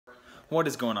What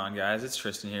is going on, guys? It's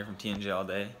Tristin here from TNJ All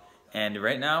Day, and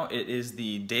right now it is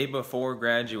the day before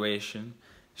graduation.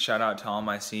 Shout out to all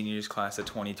my seniors, class of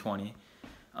 2020.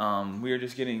 We are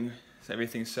just getting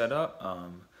everything set up.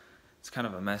 It's kind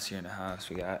of a mess here in the house.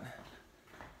 We got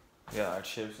our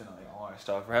chips and like all our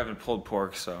stuff. We're having pulled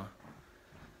pork, so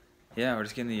yeah, we're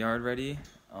just getting the yard ready.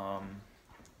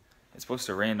 It's supposed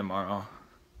to rain tomorrow,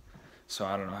 so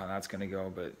I don't know how that's gonna go,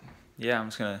 but yeah, I'm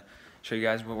just gonna show you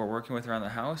guys what we're working with around the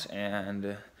house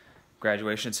and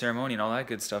graduation ceremony and all that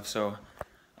good stuff. So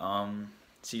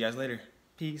see you guys later.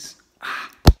 Peace.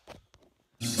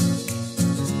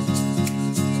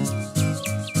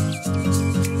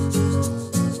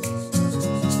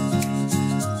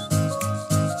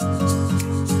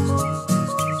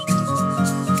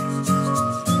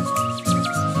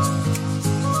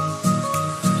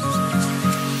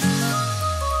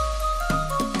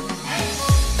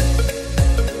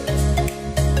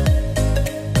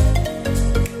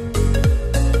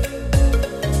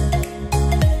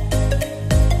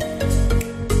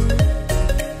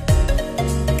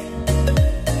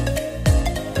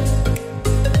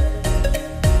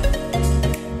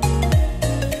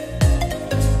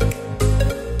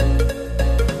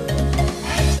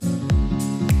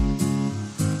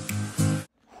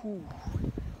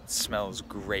 Smells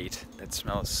great. That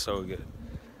smells so good.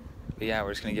 But yeah,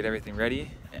 we're just gonna get everything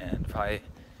ready and probably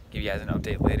give you guys an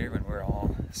update later when we're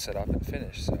all set up and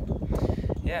finished. So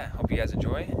yeah, hope you guys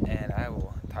enjoy, and I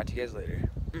will talk to you guys later.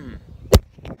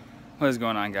 What is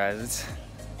going on, guys?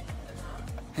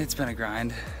 It's been a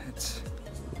grind.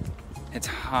 It's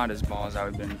hot as balls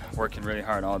out. We've been working really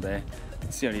hard all day.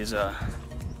 Let's see how these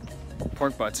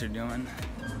pork butts are doing.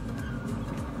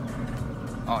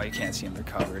 Oh, you can't see them, they're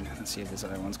covered. Let's see if this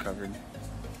other one's covered.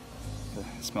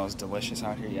 It smells delicious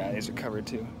out here. Yeah, these are covered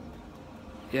too.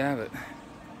 Yeah, but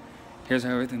here's how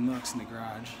everything looks in the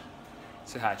garage.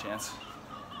 Say hi, Chance.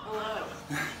 Hello.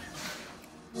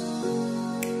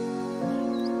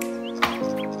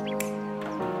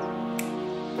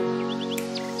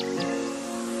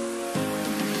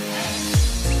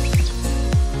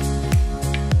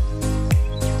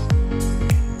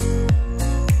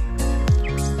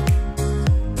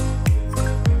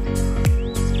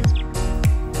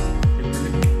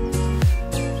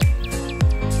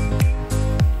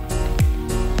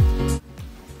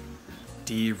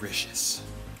 Delicious.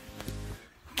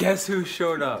 Guess who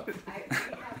showed up?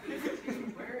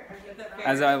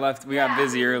 As I left, we got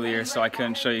busy earlier, so I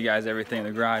couldn't show you guys everything in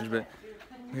the garage, but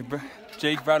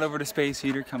Jake brought over the space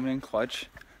heater coming in clutch.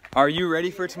 Are you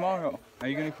ready for tomorrow? Are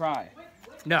you gonna cry?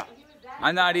 No.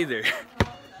 I'm not either.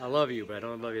 I love you, but I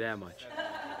don't love you that much.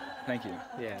 Thank you.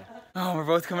 Yeah. Oh, we're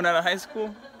both coming out of high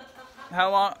school?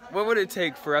 How long, what would it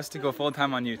take for us to go full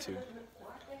time on YouTube?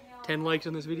 10 likes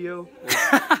on this video.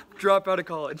 Drop out of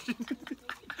college.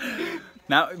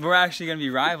 Now we're actually gonna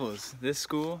be rivals. This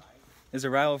school is a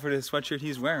rival for the sweatshirt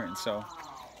he's wearing, so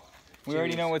we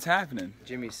already know what's happening.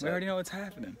 Jimmy's. We already know what's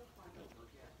happening.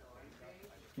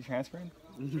 You transferring?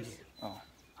 Oh,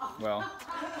 well.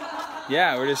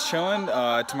 Yeah, we're just chilling.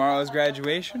 Tomorrow's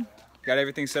graduation. Got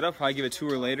everything set up. Probably give a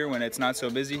tour later when it's not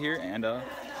so busy here. And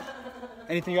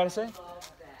anything you gotta say?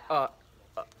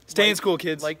 Stay in school,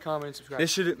 kids. Like, comment, subscribe.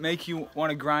 This should make you want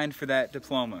to grind for that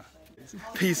diploma.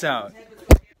 Peace out.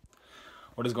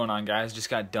 What is going on, guys? Just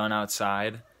got done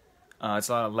outside. It's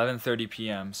about 11:30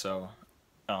 p.m. so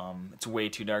it's way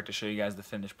too dark to show you guys the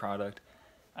finished product.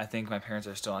 I think my parents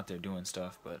are still out there doing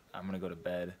stuff, but I'm gonna go to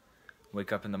bed.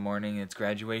 Wake up in the morning. It's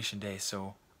graduation day,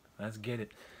 so let's get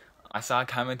it. I saw a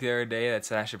comment the other day that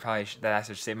said I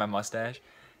should shave my mustache,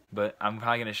 but I'm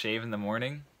probably gonna shave in the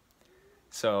morning,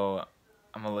 so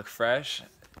I'm gonna look fresh,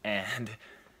 and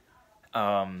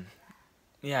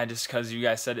yeah, just because you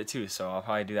guys said it too, so I'll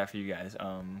probably do that for you guys.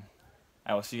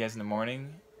 I will see you guys in the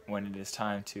morning when it is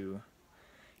time to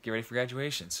get ready for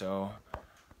graduation. So,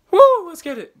 woo, let's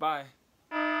get it. Bye.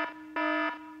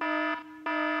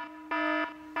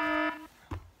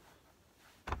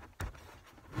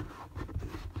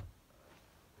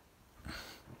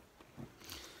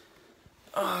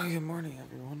 Oh, good morning,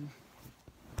 everyone.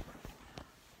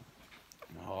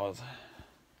 Oh,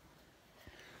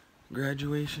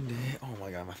 graduation day. Oh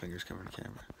my god, my finger's covering the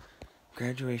camera.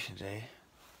 Graduation day.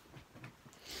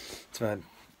 It's about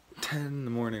 10 in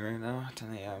the morning right now,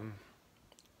 10 a.m.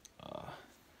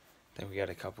 Then we got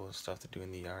a couple of stuff to do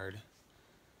in the yard.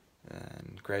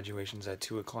 And graduation's at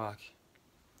 2 o'clock.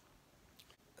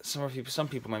 Some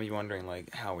people might be wondering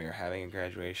like how we are having a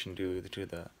graduation due to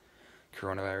the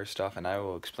coronavirus stuff, and I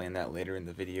will explain that later in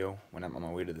the video when I'm on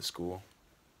my way to the school.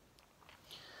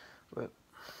 But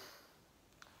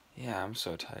yeah, I'm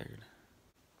so tired.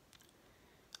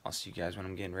 I'll see you guys when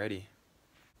I'm getting ready.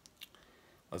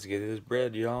 Let's get this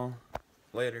bread, y'all.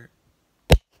 Later.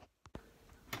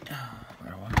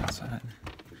 Better walk outside.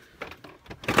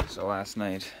 So last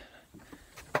night,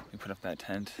 we put up that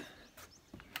tent.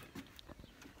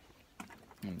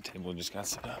 And the table just got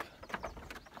set up.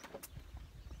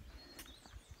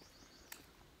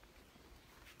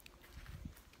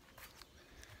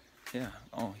 Yeah,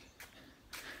 oh.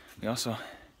 We also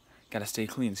gotta stay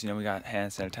clean, so we got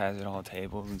hand sanitizer at all the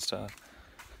tables and stuff.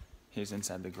 Here's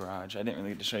inside the garage. I didn't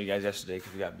really get to show you guys yesterday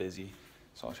because we got busy,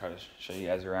 so I'll try to show you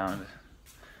guys around.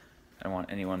 I don't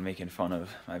want anyone making fun of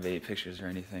my baby pictures or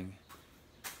anything.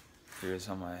 Here's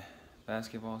all my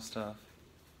basketball stuff.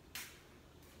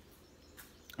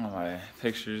 All my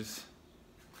pictures.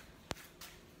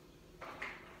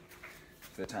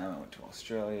 The time I went to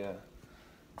Australia.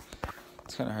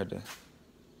 It's kind of hard to...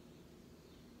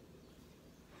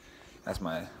 That's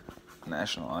my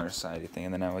National Honor Society thing,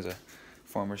 and then I was a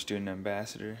former student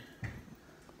ambassador.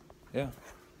 Yeah,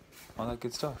 all that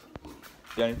good stuff.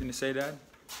 You got anything to say, Dad?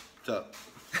 What's up?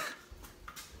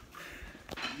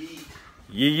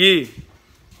 Yee yee!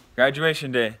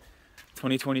 Graduation day,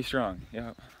 2020 strong.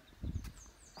 Yeah.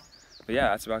 But yeah,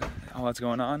 that's about all that's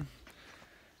going on.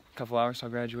 A couple hours till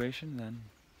graduation, then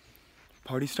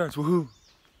party starts. Woohoo!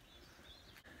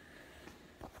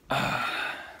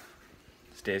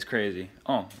 This day is crazy.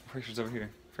 Oh, pictures over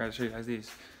here. Forgot to show you guys these.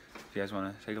 If you guys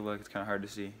want to take a look, it's kind of hard to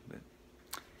see, but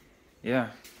yeah.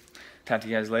 Talk to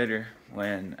you guys later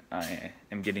when I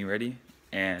am getting ready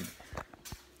and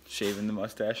shaving the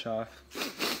mustache off.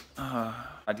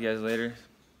 Talk to you guys later.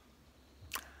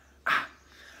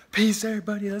 Peace,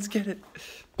 everybody. Let's get it.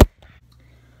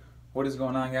 What is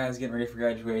going on, guys? Getting ready for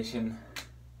graduation.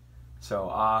 So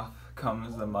off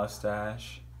comes the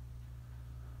mustache.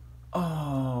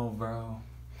 Oh, bro.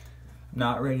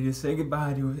 Not ready to say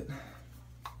goodbye to it.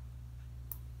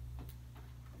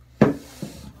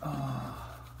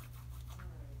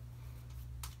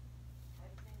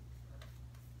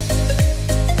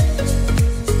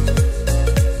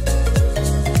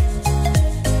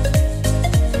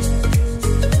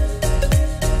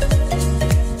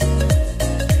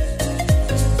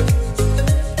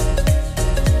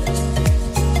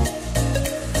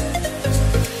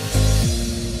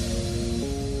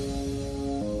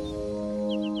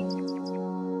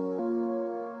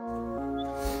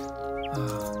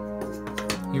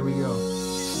 Here we go.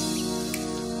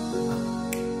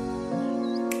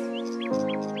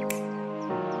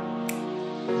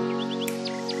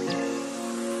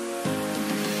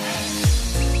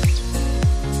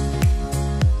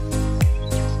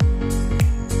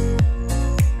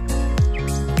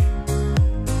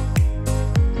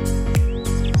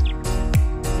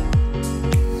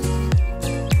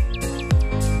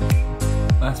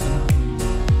 Last but not least.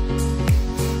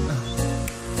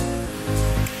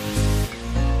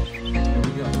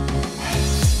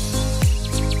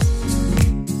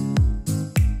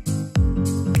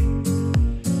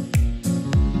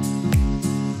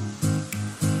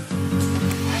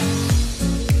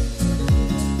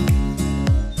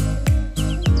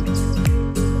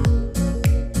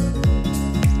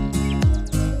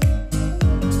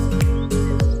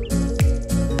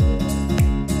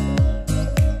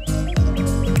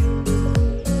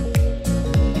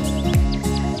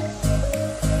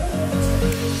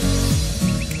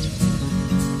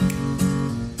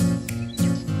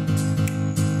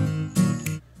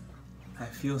 I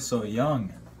feel so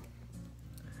young.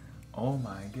 Oh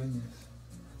my goodness.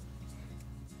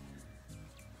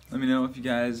 Let me know if you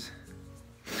guys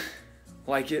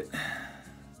like it.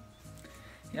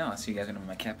 Yeah, I'll see you guys in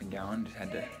my cap and gown. Just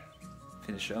had to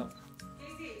finish up.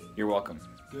 You're welcome.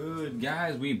 Good,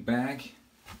 guys, we back.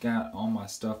 Got all my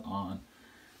stuff on.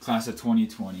 Class of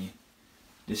 2020.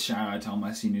 Just shout out to all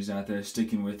my seniors out there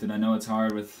sticking with it. I know it's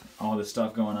hard with all this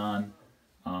stuff going on.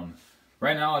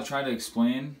 Right now, I'll try to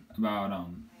explain about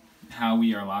how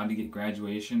we are allowed to get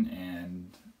graduation,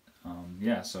 and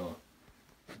yeah, so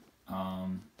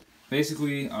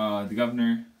basically the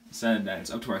governor said that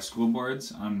it's up to our school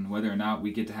boards on whether or not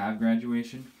we get to have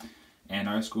graduation, and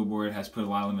our school board has put a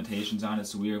lot of limitations on it,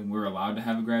 so we're allowed to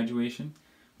have a graduation.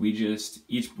 We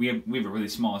have a really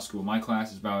small school. My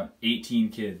class is about 18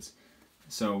 kids,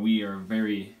 so we are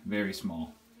very, very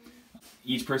small.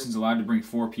 Each person's allowed to bring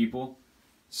 4 people,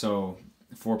 so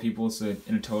 4 people, so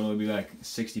in a total it'd be like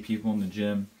 60 people in the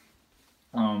gym.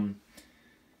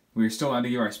 We're still allowed to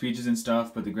give our speeches and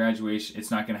stuff, but the graduation,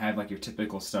 it's not going to have like your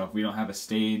typical stuff. We don't have a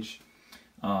stage.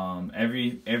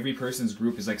 Every person's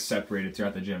group is like separated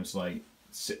throughout the gym, so like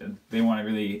they want to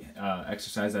really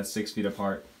exercise that 6 feet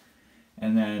apart.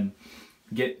 And then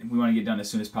we want to get done as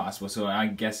soon as possible. So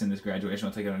I'm guessing this graduation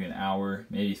will take only an hour,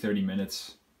 maybe 30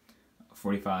 minutes,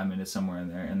 45 minutes, somewhere in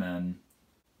there. And then,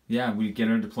 yeah, we get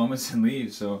our diplomas and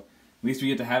leave. So at least we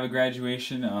get to have a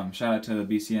graduation. Shout out to the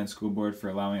BCN School Board for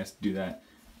allowing us to do that.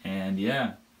 And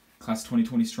yeah, class of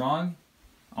 2020 strong.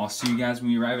 I'll see you guys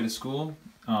when we arrive at a school.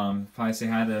 Probably say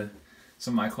hi to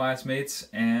some of my classmates.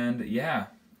 And yeah,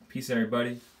 peace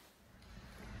everybody.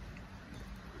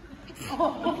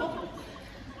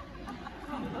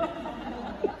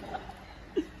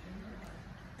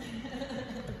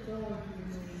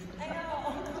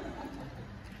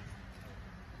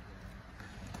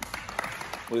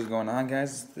 What is going on,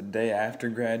 guys? It's the day after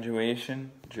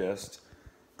graduation. Just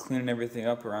cleaning everything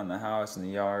up around the house and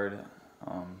the yard.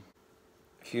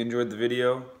 If you enjoyed the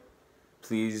video,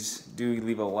 please do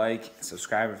leave a like,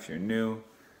 subscribe if you're new.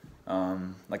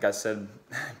 Like I said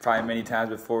probably many times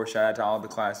before, shout out to all the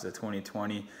classes of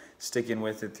 2020, sticking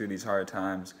with it through these hard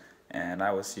times, and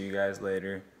I will see you guys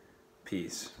later.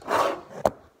 Peace.